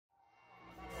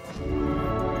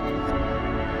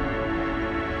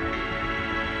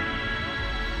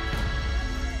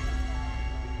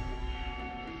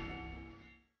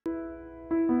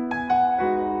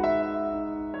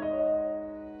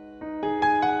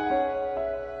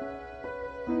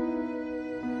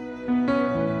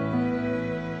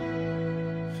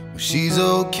she's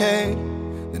okay,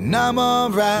 then I'm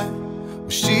alright. When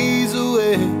she's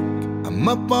awake, I'm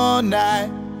up all night,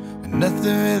 and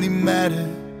nothing really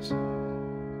matters.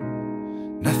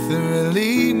 Nothing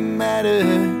really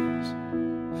matters.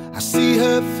 I see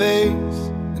her face,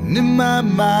 and in my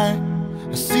mind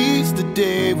I seize the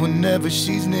day whenever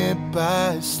she's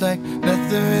nearby. It's like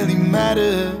nothing really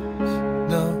matters.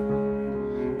 No,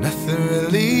 nothing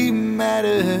really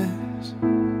matters.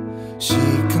 She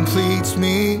completes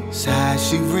me, sad,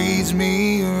 she reads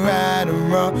me right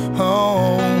and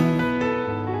wrong.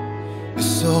 It's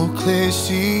so clear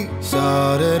she's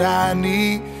all that I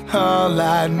need, all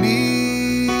I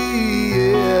need,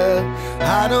 yeah.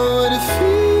 I know what it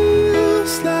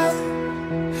feels like,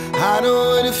 I know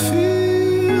what it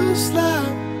feels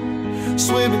like,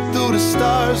 swimming through the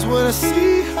stars when I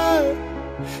see her.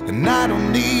 And I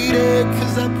don't need her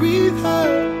 'cause I breathe her.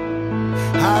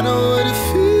 I know what it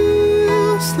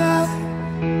feels like,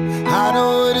 I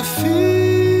know what it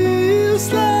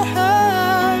feels like,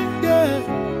 yeah.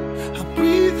 I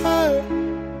breathe her,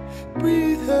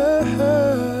 breathe her.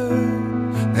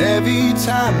 Every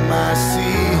time I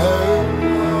see her,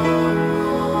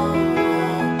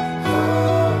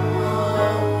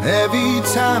 every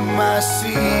time I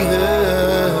see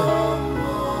her,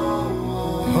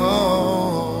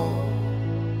 oh.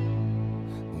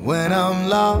 When I'm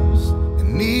lost and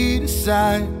need a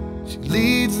sign, she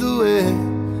leads the way,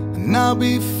 and I'll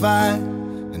be fine,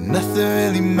 and nothing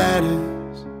really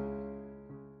matters.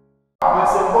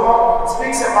 It's a book, it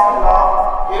speaks about love.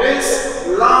 It is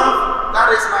love that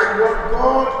is like what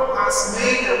God has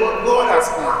made and what God has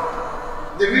planned.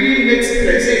 The reading makes it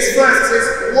clear. It says first, it says,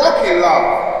 walk in love.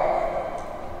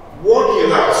 Walk in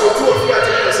love. So two of you are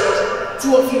telling yourselves,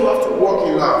 two of you have to walk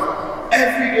in love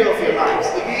every day of your lives.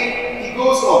 Again, he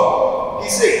goes on. He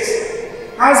says,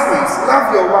 husbands,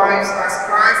 love your wives as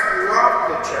Christ loved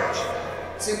the church.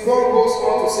 St. Paul goes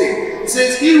on to say, he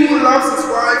says, he who loves his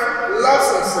wife loves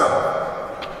himself.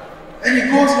 And he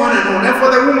goes on and on. And for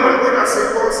the woman, what does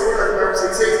St. Paul say? What does the Bible say?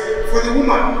 It says, for the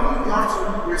woman, you have to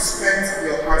respect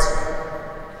your husband.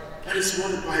 That is what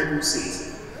the Bible says.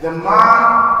 The man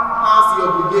has the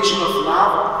obligation of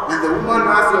love, and the woman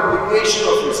has the obligation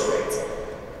of respect.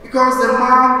 Because the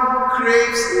man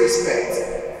craves respect.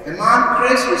 The man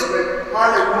craves respect,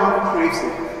 while the woman craves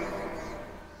it.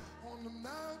 On the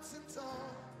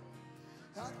mountaintop,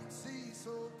 I can see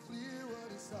so clear what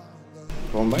it's all about.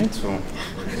 Bom baito.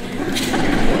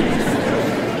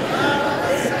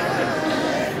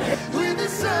 When the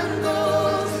sun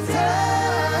goes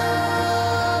down,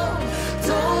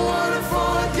 don't wanna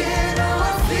forget how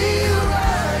I feel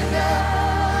right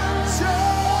now.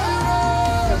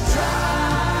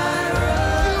 Tyra,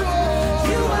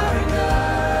 you are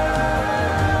enough.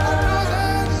 I know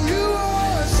that you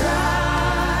are.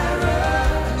 Tyra,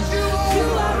 you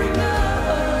are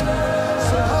enough.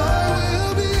 So I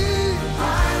will be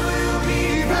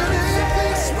even if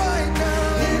it's right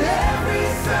now, in every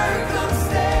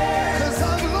circumstance. 'Cause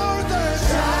I've learned that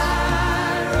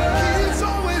He's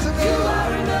always enough. You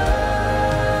are enough.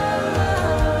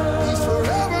 He's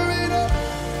forever enough,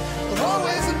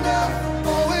 always enough,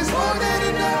 always more than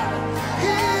enough.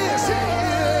 He is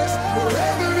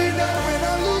forever enough. When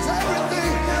I lose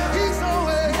everything, He's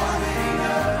always more than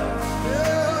enough.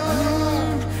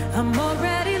 Yeah. I'm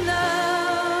already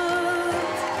loved,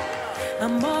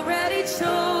 I'm already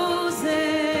chosen.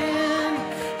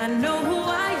 I know who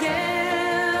I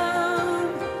am,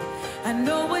 I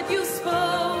know what you've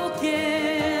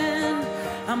spoken.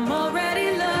 I'm already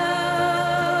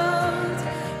loved,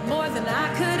 more than I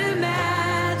could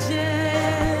imagine.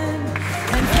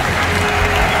 And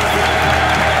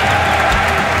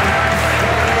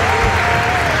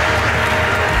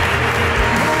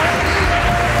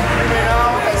You may now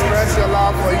express your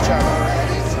love for each other.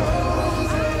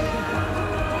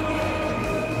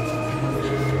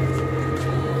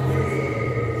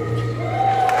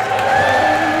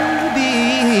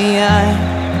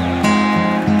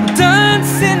 I'm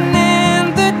dancing in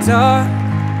the dark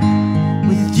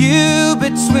with you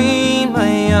between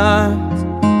my arms,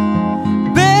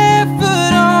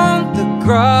 barefoot on the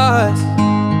grass.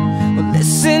 We're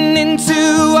listening to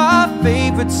our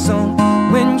favorite song.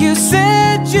 When you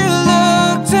said you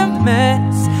looked a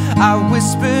mess, I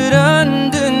whispered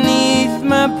underneath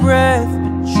my breath,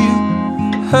 but you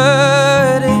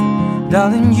heard it,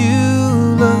 darling. You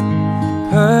look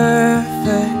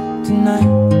perfect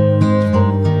tonight.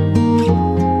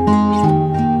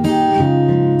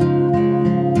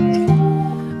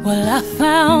 well, I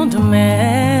found a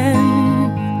man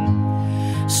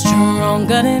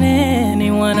stronger than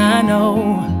anyone I know.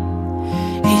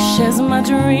 He shares my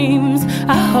dreams.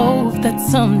 I hope that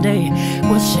someday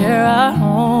we'll share our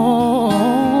home.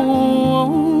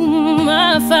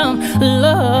 I found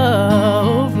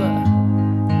love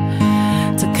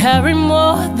to carry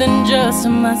more than just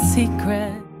my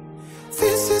secret.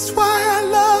 This is why I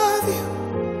love you.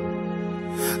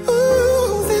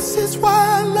 Ooh, this is why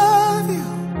I love you.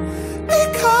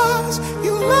 Because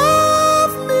you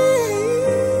love me.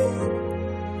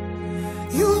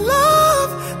 You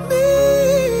love me.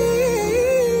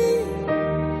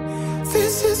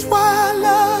 This is why I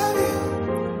love you.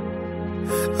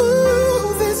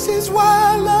 Ooh, this is why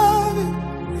I love you.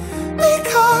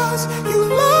 Because you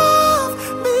love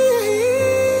me.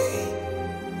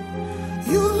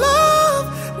 You love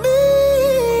me.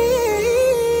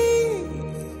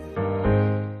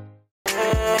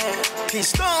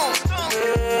 Keystone.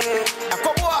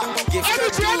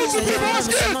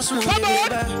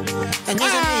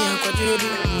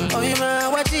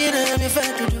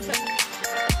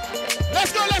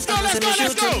 Let's go, let's go, let's go,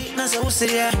 let's go.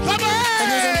 Come on.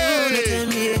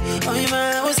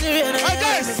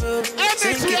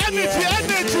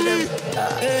 Energy.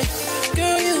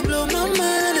 Girl, you blow my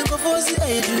mind and go for the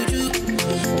age you do.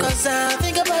 Cause I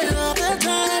think about it all the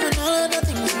time and all of the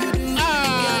things you do.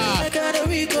 Like out of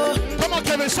Rico. Come on,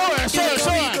 Kevin, show her.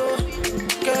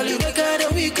 Girl, you make out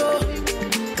of Rico.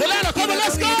 Rilana, come on,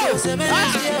 let's go.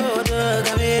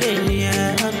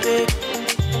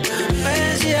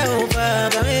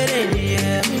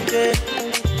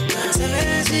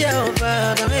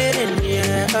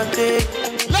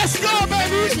 Let's go,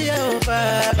 baby.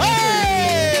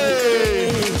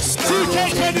 Hey!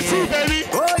 2K22, baby.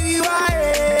 Oh, you are.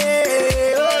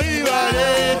 Oh, you are.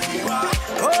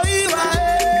 Oh, you are.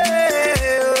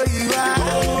 Oh, you are.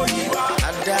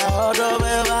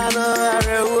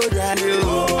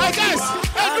 Hey, guys.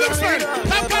 Hey, Brooksford.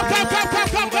 Come.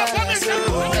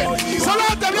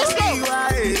 Surround them, let's go.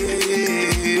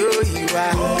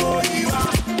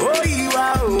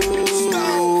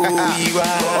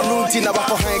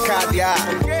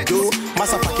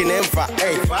 Massa fucking emfa,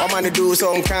 hey, I'm gonna do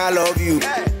some kind of love you.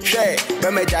 Share,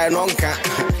 Beme Jai Nonka.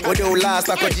 What do last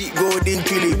like a G golden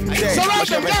tulip? Surround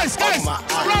them, guys.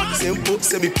 Simple,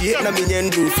 semi Piet, Naminian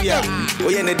do fear.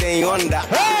 We in the day on that.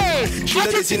 Hey! She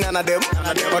doesn't see none of them,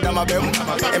 or them of them,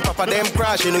 and Papa them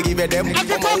crash, you know, give them.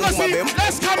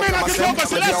 Let's come in, let's go.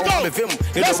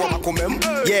 Let's go.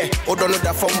 Yeah, or don't know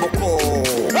that from Boko.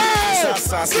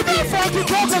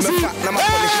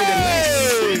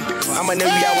 I'm a new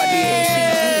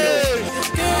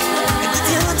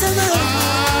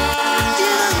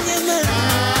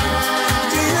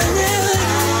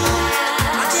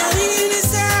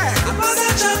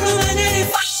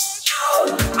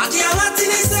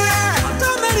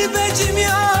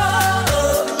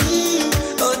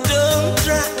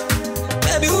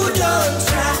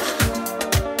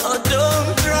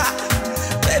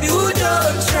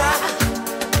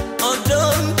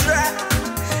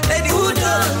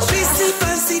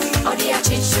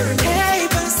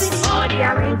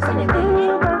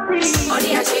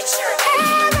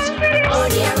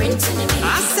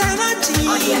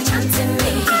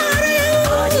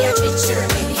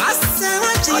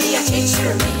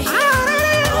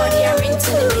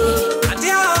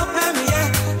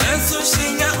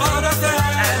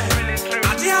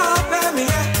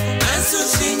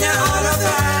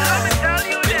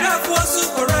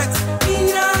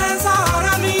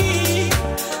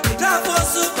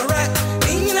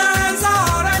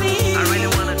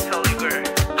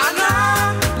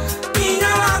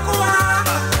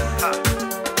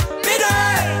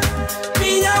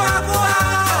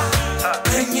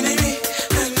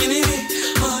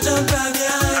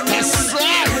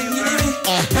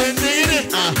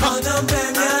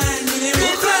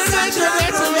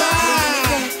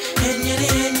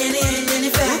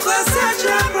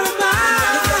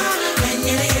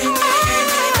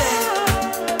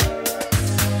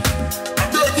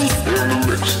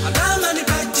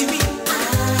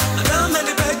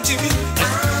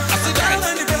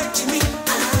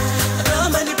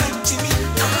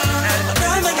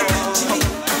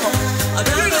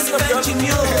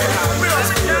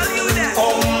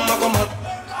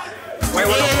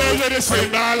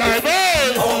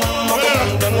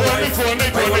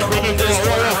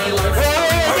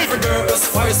Every day is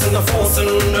fighting the forcing,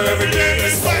 every day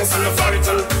is forcing the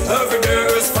fighting. Every day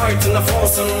is fighting the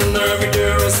forcing, every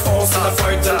day is forcing the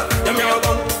fighting. Give me a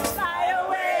gun.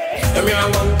 Give me a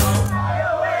gun.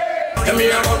 Give me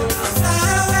a gun.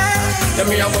 Give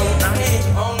me a gun.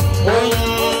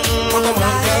 Come on,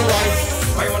 girl, wife.